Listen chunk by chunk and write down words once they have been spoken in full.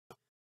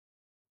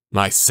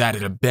I sat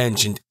at a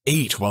bench and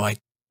ate while I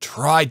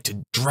tried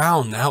to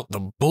drown out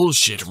the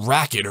bullshit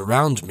racket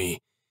around me.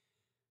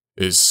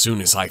 As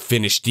soon as I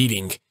finished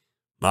eating,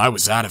 I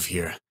was out of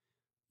here.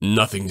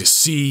 Nothing to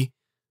see,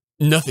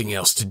 nothing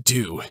else to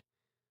do.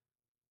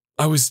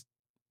 I was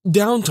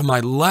down to my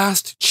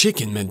last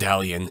chicken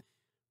medallion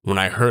when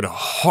I heard a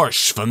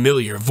harsh,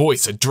 familiar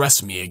voice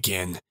address me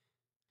again.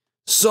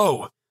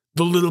 So,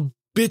 the little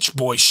bitch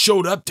boy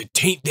showed up to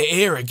taint the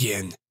air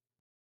again.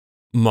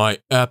 My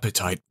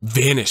appetite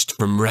vanished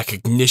from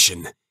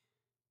recognition,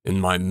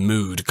 and my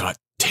mood got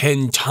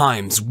 10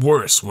 times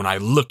worse when I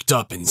looked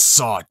up and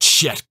saw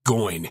Chet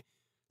Goyne,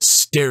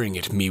 staring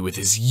at me with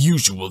his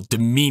usual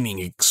demeaning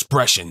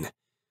expression.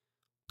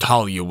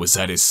 Talia was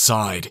at his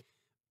side,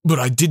 but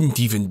I didn't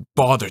even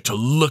bother to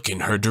look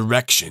in her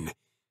direction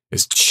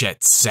as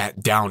Chet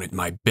sat down at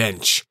my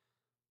bench,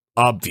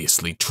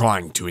 obviously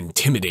trying to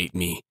intimidate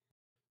me.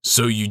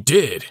 "So you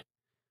did?"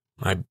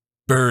 I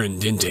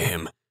burned into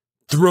him,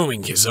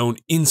 throwing his own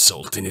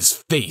insult in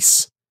his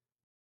face.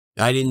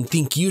 "I didn't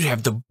think you'd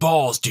have the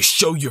balls to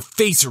show your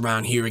face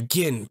around here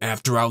again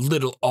after our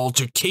little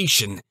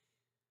altercation."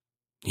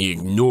 He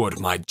ignored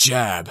my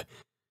jab.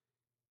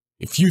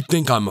 "If you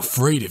think I'm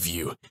afraid of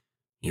you,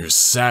 you're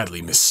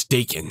sadly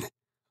mistaken."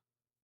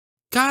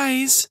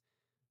 "Guys,"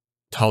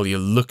 Talia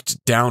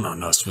looked down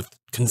on us with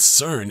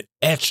concern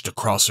etched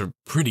across her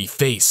pretty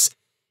face.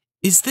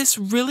 "Is this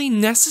really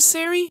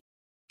necessary?"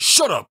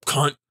 "Shut up,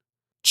 cunt!"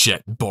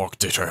 Chet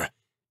barked at her,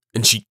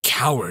 and she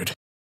cowered.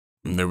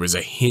 There was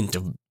a hint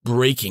of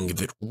breaking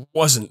that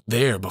wasn't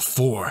there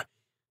before,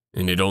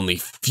 and it only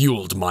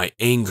fueled my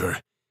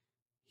anger.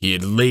 He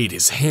had laid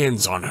his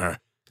hands on her.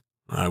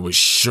 I was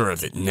sure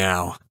of it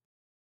now.